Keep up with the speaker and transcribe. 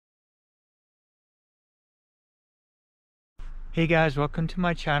Hey guys, welcome to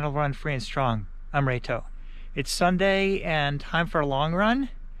my channel, Run Free and Strong. I'm Reto. It's Sunday and time for a long run.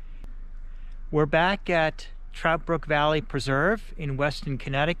 We're back at Trout Brook Valley Preserve in Weston,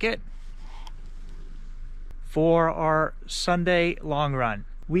 Connecticut for our Sunday long run.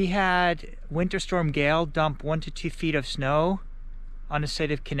 We had Winter Storm Gale dump 1 to 2 feet of snow on the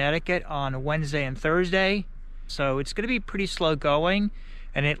state of Connecticut on Wednesday and Thursday. So it's going to be pretty slow going,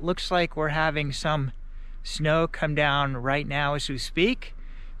 and it looks like we're having some snow come down right now as we speak.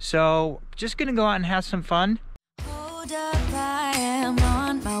 So just gonna go out and have some fun. Hold up, I am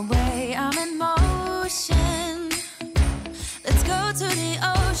on my way, I'm in motion. Let's go to the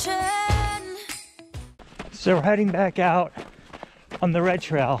ocean. So we're heading back out on the red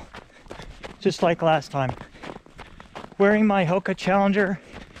trail, just like last time. Wearing my Hoka Challenger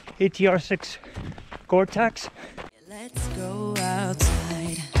ATR6 Gore-Tex. Let's go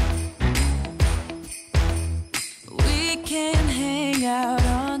outside. We can hang out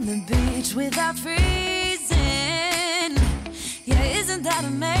on the beach without freezing. Yeah, isn't that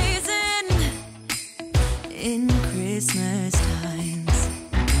amazing? In Christmas times,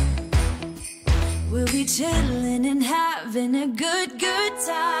 we'll be chilling and having a good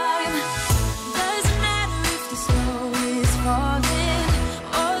time. Doesn't matter if the snow is falling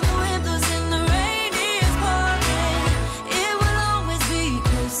or the wind blows and the rain is pouring. It will always be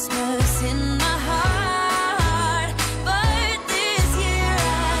Christmas in my heart. But this year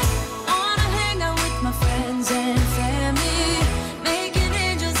I wanna hang out with my friends and family, making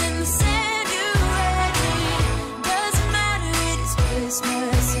angels in the sand. You ready? Doesn't matter, it is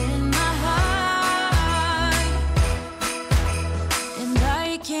Christmas in my heart. And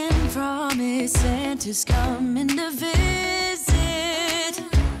I can promise Santa's coming to visit.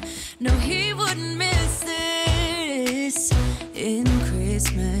 No, he wouldn't miss this in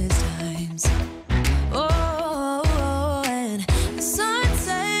Christmas times. Oh, and the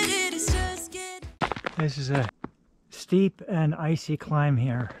sunset, it is just getting... This is a steep and icy climb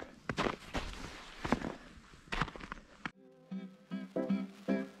here.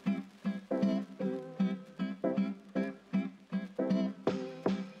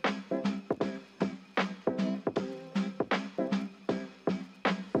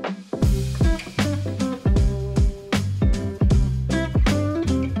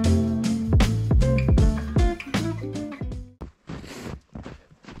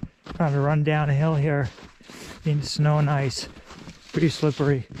 Trying to run down a hill here in snow and ice. Pretty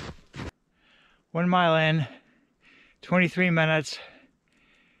slippery. 1 mile in, 23 minutes.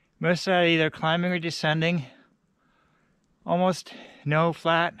 Most of that either climbing or descending. Almost no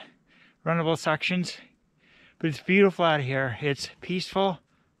flat, runnable sections. But it's beautiful out here. It's peaceful,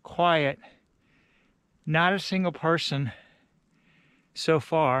 quiet. Not a single person so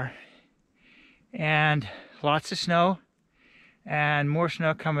far. And lots of snow. And more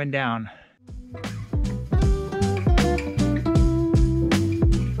snow coming down.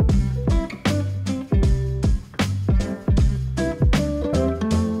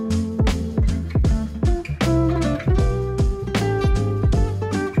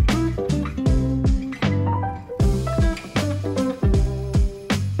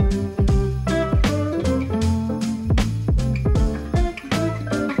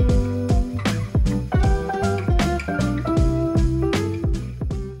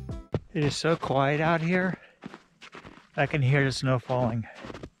 It is so quiet out here, I can hear the snow falling.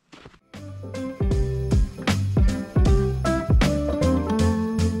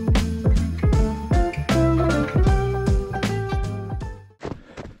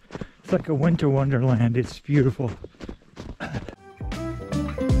 It's like a winter wonderland, it's beautiful.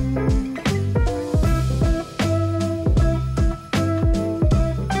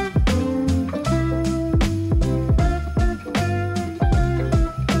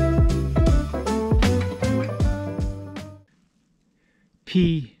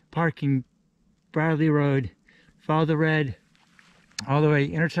 P parking, Bradley Road, follow the red all the way,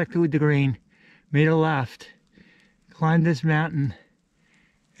 intersected with the green, made a left, climbed this mountain,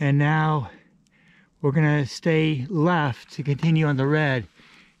 and now we're gonna stay left to continue on the red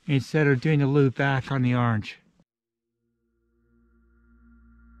instead of doing the loop back on the orange.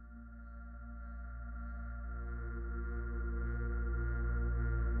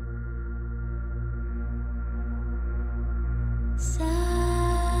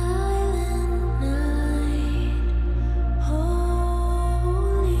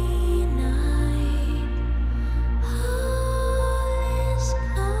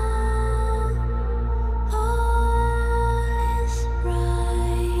 All is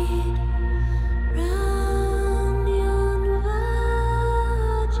bright.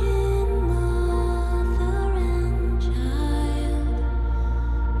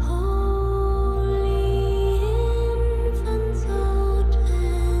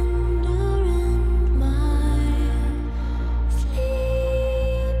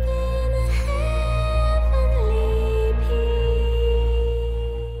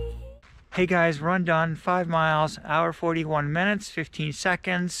 Hey guys, run done, 5 miles, hour 41 minutes, 15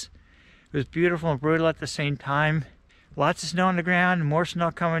 seconds. It was beautiful and brutal at the same time. Lots of snow on the ground, more snow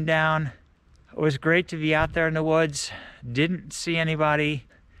coming down. It was great to be out there in the woods. Didn't see anybody.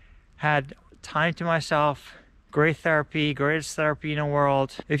 Had time to myself. Great therapy, greatest therapy in the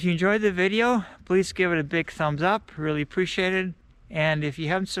world. If you enjoyed the video, please give it a big thumbs up. Really appreciate it. And if you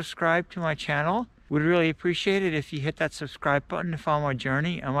haven't subscribed to my channel, would really appreciate it if you hit that subscribe button to follow my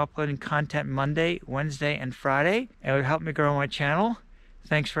journey. I'm uploading content Monday, Wednesday, and Friday. It would help me grow my channel.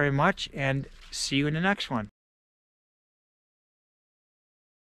 Thanks very much, and see you in the next one.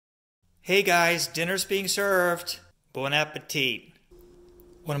 Hey guys, dinner's being served. Bon appetit.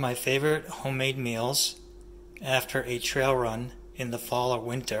 One of my favorite homemade meals after a trail run in the fall or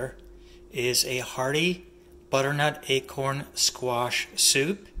winter is a hearty butternut acorn squash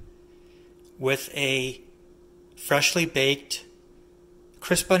soup with a freshly baked,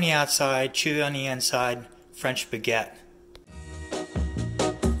 crisp on the outside, chewy on the inside, French baguette.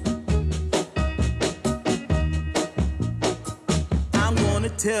 I'm gonna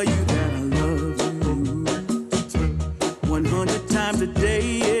tell you that I love you 100 times a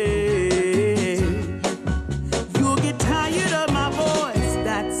day. You'll get tired of my voice,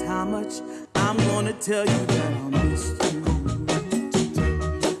 that's how much I'm gonna tell you that I'll miss you.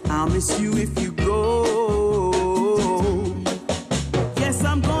 I'll miss you if you go. Yes,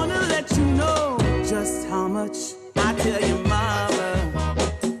 I'm gonna let you know just how much I tell your mama,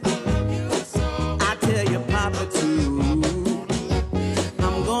 I tell your papa too.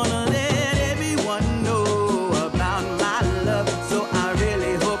 I'm gonna let everyone know about my love, so I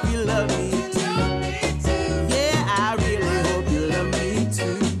really hope you love me too. Yeah, I really hope you love me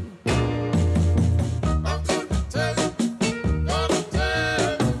too.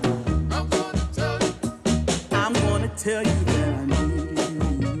 I'm gonna tell you that I need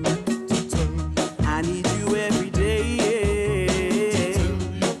you. I need you every day.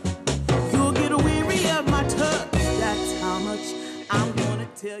 You'll get weary of my touch, that's how much I'm gonna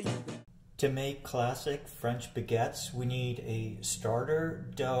tell you. To make classic French baguettes, we need a starter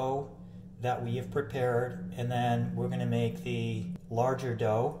dough that we have prepared, and then we're going to make the larger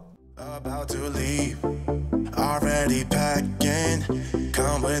dough. About to leave, already packing.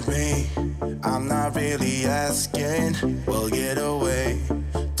 Come with me, I'm not really asking. We'll get away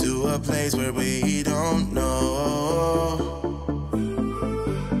to a place where we don't know.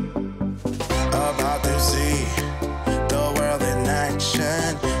 About to see the world in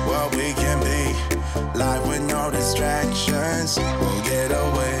action, what we can be, life with no distractions. We'll get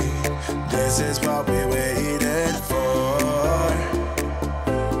away, this is what we waited for.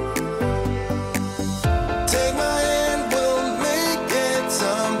 Take my hand, we'll make it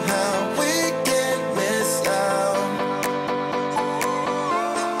somehow. We can't miss out.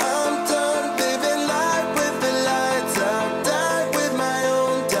 I'm done living life with the lights out, die with my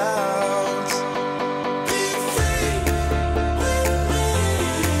own doubts. Be free with me.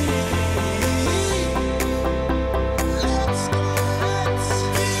 Let's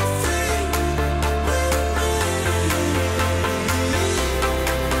be free with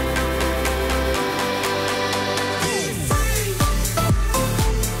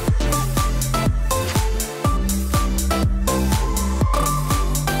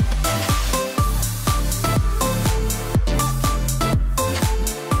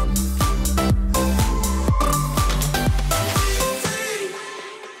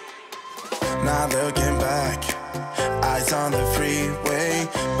Now looking back, eyes on the freeway,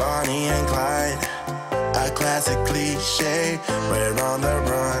 Bonnie and Clyde, a classic cliche. We're on the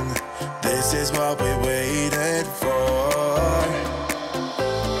run, this is what we waited for.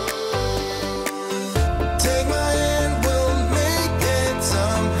 Take my hand, we'll make it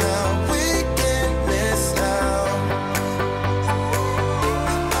somehow. We can't miss out.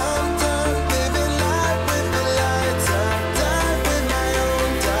 I'm done living life with the lights out, die with my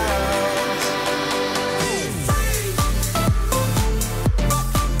own doubts.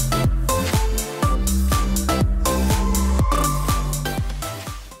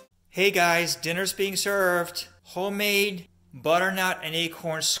 Hey guys, dinner's being served. Homemade butternut and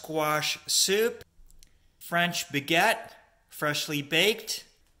acorn squash soup, French baguette, freshly baked,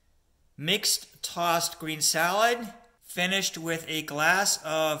 mixed tossed green salad, finished with a glass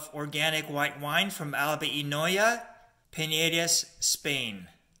of organic white wine from Albainoya, Penedès, Spain.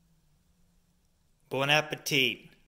 Bon appetit.